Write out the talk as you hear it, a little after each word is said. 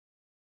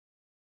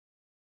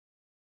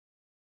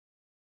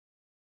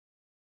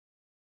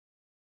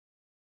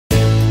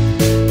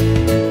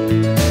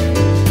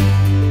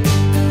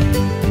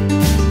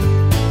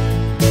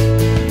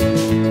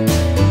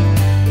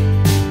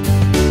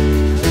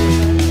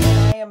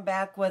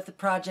back with the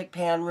Project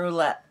Pan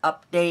Roulette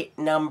update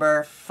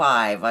number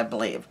 5, I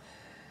believe.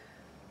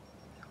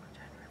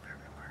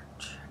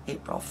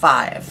 April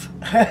 5.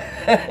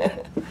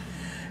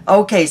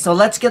 Okay, so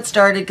let's get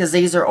started because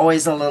these are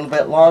always a little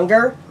bit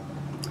longer.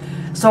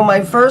 So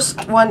my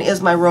first one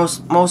is my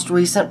most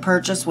recent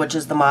purchase, which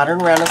is the Modern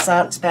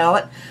Renaissance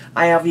palette.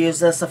 I have used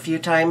this a few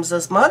times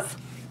this month.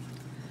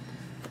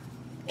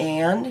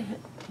 And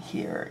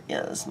here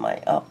is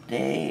my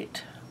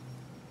update.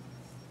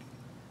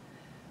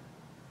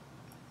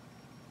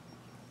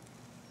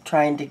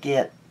 Trying to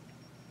get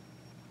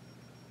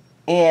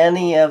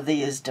any of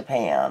these to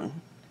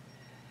pan.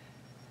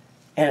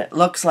 And it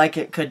looks like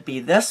it could be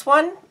this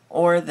one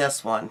or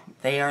this one.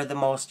 They are the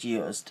most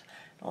used.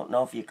 Don't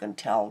know if you can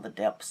tell the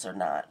dips or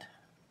not.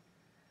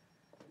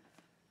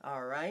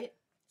 All right.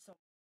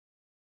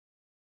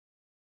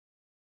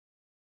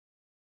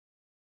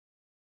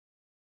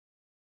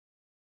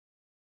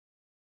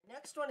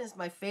 Next one is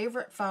my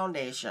favorite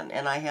foundation,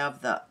 and I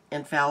have the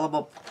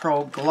Infallible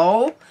Pro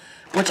Glow,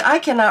 which I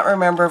cannot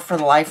remember for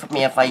the life of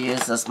me if I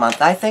used this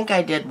month. I think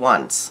I did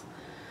once.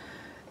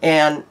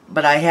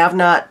 But I have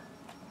not.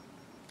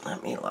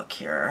 Let me look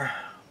here.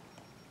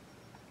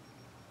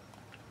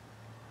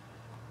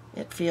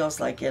 It feels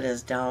like it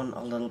is down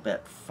a little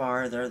bit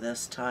farther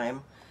this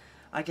time.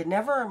 I could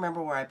never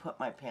remember where I put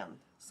my pen.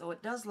 So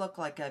it does look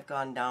like I've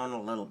gone down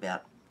a little bit.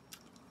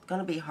 It's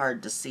going to be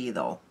hard to see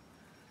though.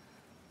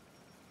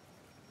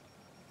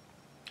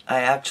 I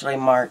actually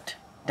marked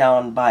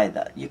down by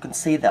the, you can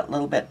see that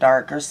little bit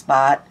darker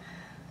spot.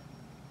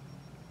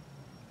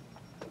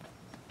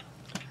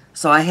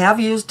 So I have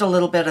used a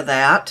little bit of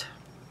that.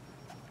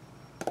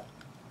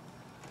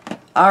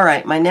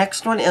 Alright, my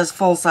next one is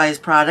full-size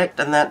product,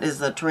 and that is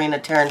the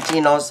Tarina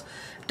Tarantino's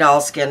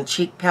Doll Skin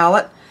Cheek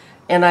Palette.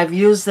 And I've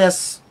used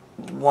this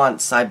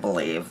once, I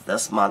believe,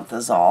 this month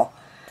is all.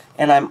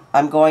 And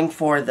I'm going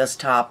for this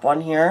top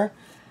one here.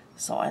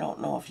 So I don't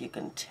know if you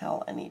can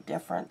tell any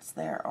difference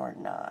there or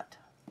not.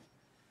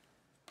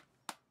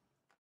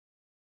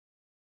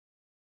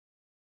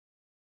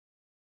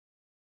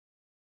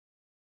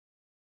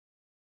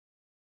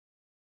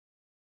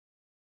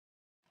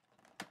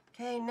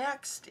 Okay,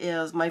 next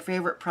is my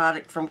favorite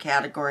product from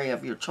category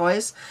of your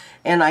choice.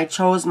 And I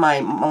chose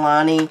my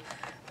Milani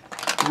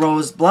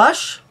Rose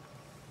Blush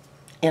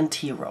in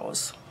Tea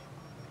Rose.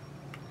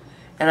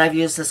 And I've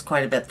used this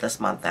quite a bit this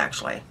month,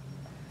 actually.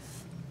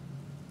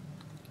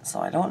 So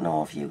I don't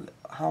know if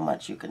how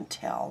much you can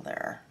tell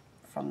there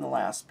from the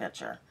last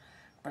picture,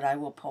 but I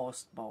will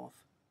post both.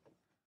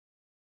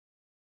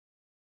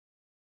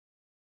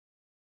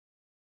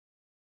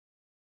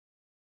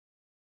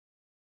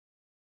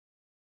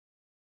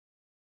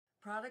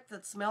 Product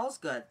that smells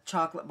good,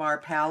 chocolate bar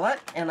palette,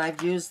 and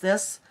I've used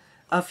this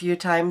a few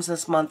times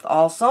this month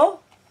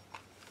also.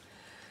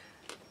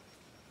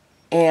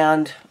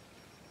 And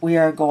we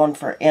are going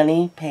for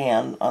any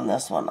pan on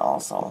this one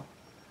also.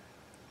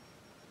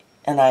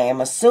 And I am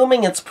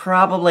assuming it's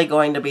probably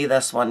going to be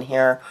this one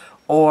here,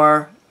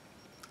 or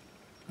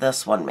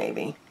this one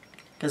maybe.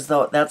 Because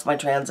that's my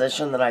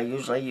transition that I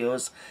usually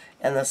use,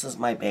 and this is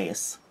my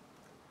base.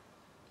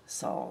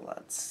 So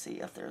let's see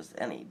if there's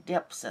any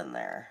dips in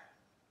there.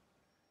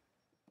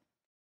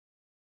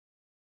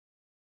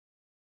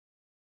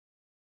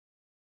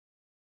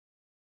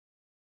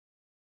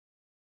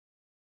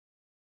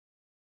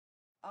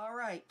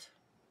 Alright.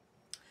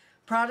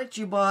 Product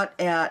you bought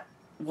at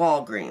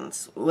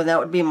Walgreens. Well, that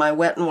would be my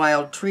Wet n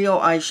Wild Trio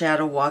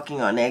Eyeshadow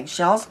Walking on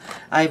Eggshells.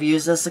 I've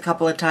used this a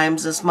couple of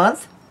times this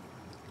month.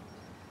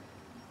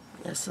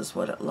 This is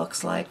what it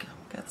looks like.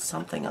 Got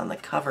something on the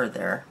cover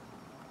there.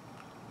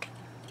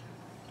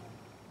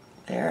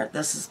 There,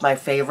 this is my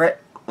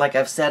favorite. Like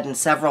I've said in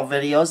several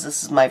videos,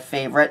 this is my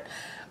favorite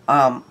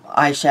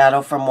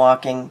eyeshadow from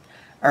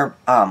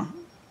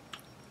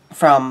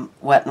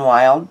Wet n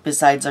Wild,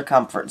 besides their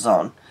Comfort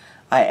Zone.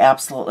 I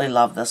absolutely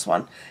love this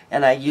one.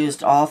 And I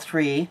used all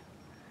three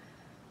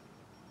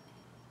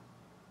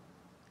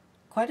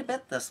quite a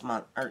bit this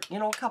month. Or, you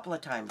know, a couple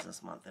of times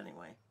this month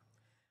anyway.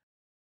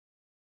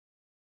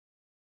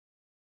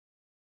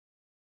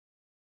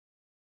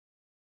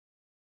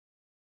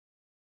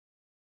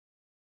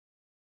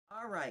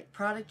 Alright,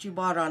 product you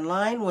bought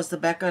online was the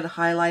Becca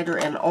Highlighter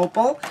in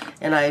Opal.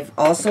 And I've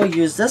also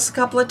used this a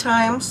couple of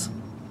times.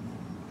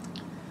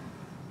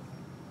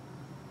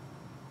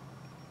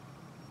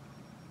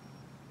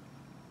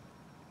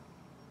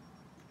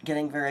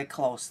 Getting very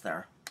close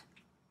there.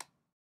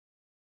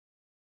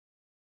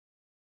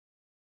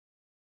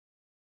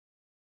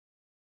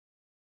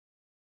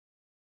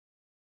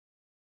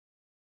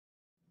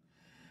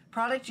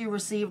 Product you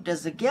received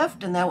as a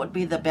gift, and that would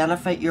be the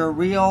Benefit Your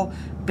Real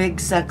Big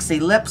Sexy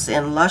Lips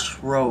in Lush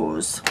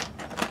Rose.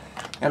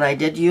 And I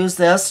did use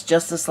this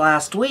just this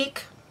last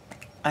week.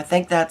 I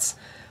think that's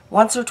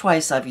once or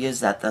twice I've used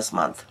that this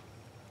month.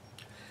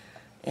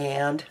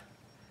 And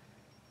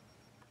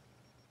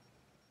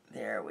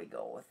there we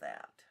go with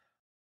that.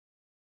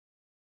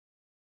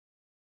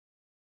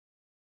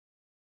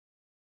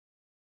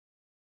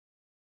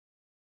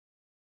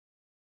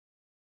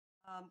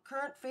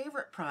 Current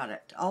favorite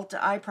product,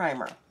 Ulta Eye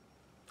Primer.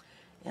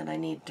 And I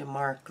need to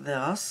mark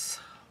this.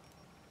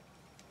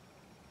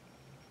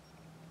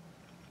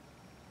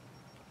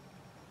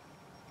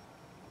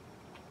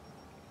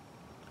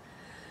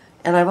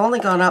 And I've only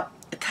gone up,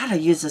 God, I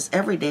use this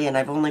every day, and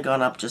I've only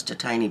gone up just a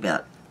tiny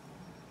bit.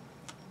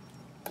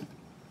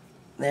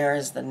 There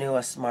is the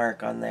newest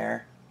mark on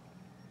there.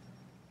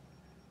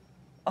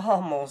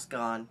 Almost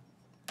gone.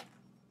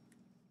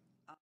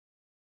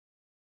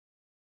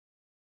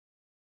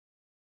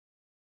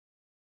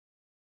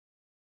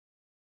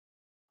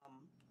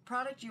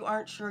 Product you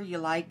aren't sure you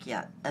like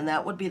yet, and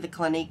that would be the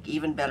Clinique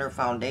Even Better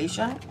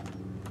Foundation.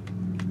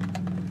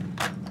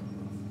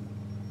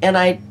 And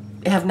I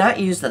have not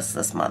used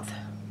this month.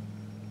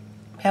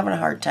 I'm having a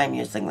hard time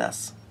using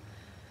this.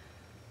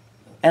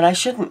 And I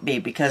shouldn't be,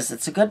 because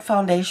it's a good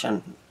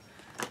foundation.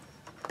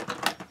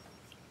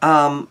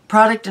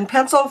 Product in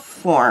pencil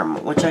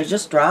form, which I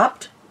just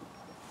dropped,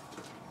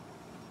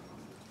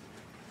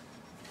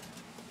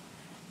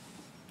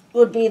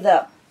 would be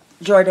the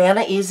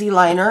Jordana Easy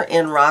Liner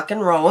in Rock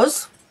and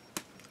Rose.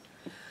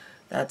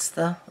 That's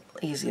the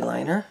Easy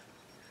Liner.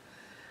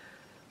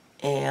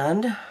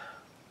 And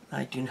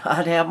I do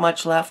not have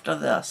much left of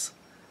this.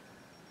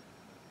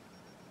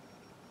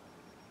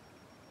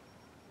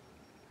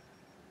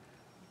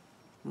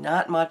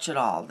 Not much at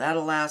all.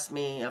 That'll last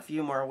me a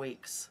few more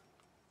weeks,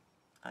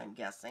 I'm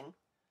guessing.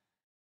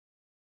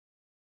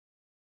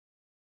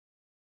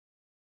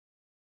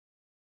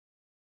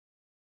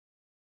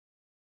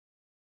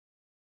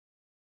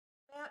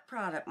 Matte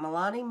product,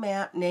 Milani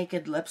Matte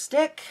Naked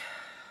Lipstick.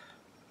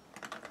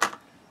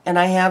 And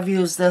I have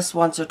used this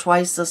once or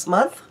twice this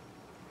month.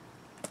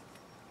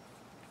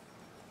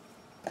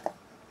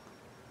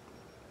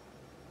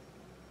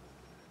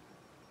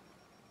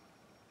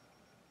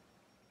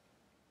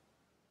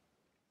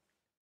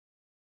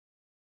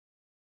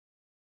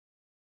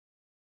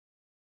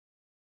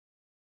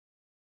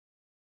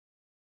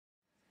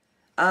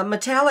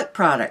 Metallic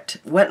product,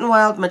 Wet n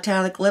Wild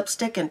Metallic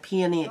Lipstick and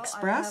Peony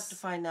Express. I'll have to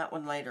find that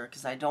one later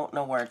because I don't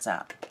know where it's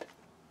at.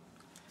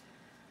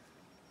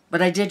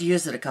 But I did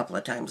use it a couple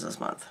of times this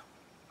month.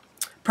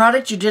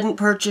 Product you didn't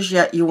purchase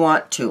yet you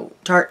want to.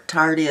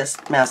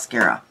 Tarteist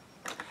Mascara.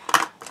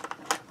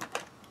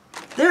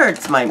 There,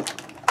 it's my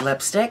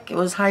lipstick. It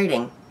was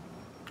hiding.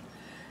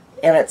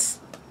 And it's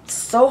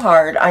so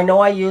hard. I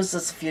know I used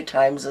this a few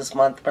times this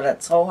month, but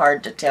it's so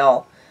hard to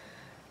tell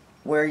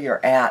where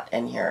you're at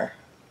in here.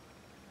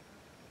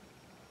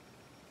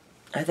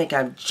 I think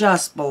I'm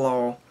just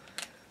below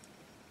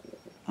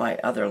my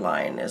other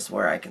line is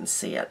where I can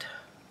see it.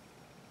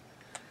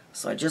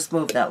 So I just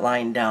moved that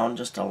line down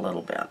just a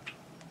little bit.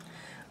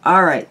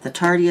 Alright, the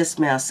Tarteist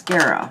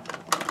Mascara.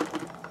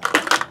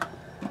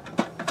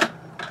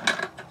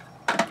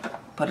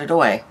 Put it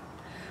away.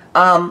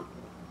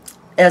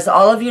 As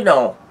all of you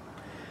know,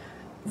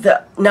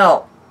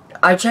 now,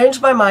 I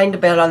changed my mind a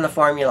bit on the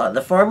formula.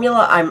 The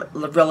formula I'm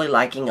really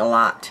liking a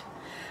lot,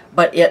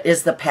 but it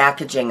is the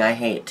packaging I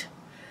hate.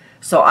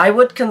 So I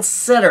would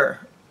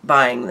consider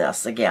buying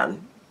this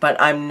again, but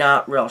I'm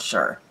not real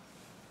sure.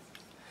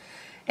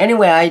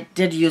 Anyway, I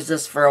did use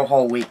this for a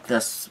whole week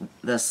this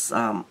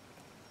month.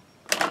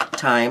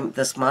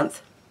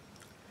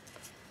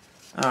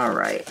 All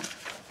right,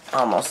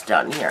 almost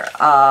done here.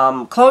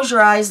 Close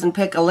your eyes and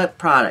pick a lip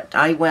product.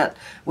 I went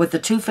with the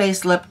Too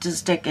Faced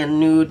Lipstick in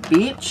Nude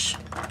Beach.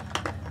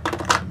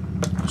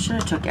 I should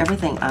have took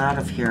everything out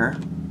of here.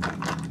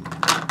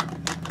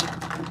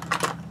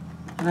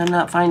 And I'm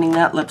not finding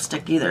that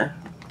lipstick either.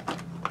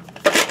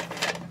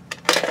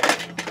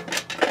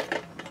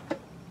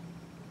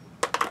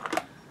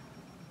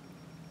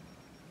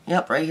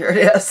 Yep, right here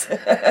it is.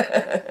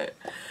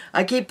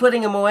 I keep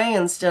putting them away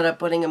instead of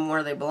putting them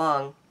where they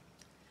belong.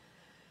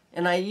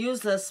 And I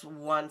used this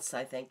once,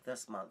 I think,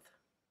 this month.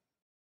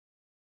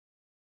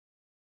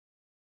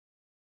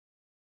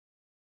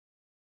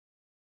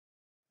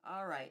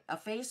 Alright, a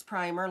face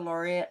primer,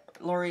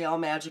 L'Oreal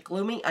Magic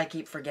Lumi. I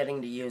keep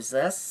forgetting to use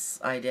this.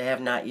 I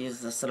have not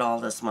used this at all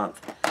this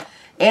month.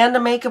 And a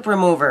makeup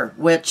remover,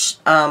 which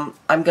I'm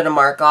going to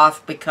mark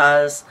off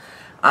because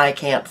I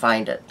can't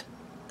find it.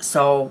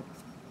 So,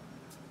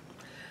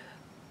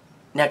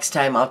 next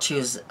time I'll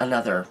choose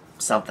another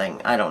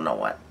something. I don't know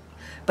what.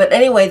 But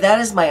anyway,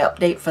 that is my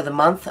update for the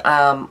month.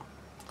 I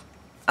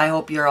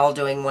hope you're all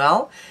doing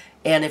well.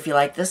 And if you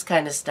like this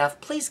kind of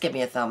stuff, please give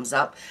me a thumbs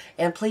up.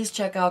 And please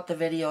check out the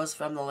videos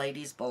from the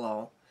ladies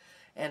below.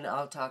 And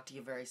I'll talk to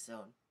you very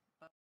soon.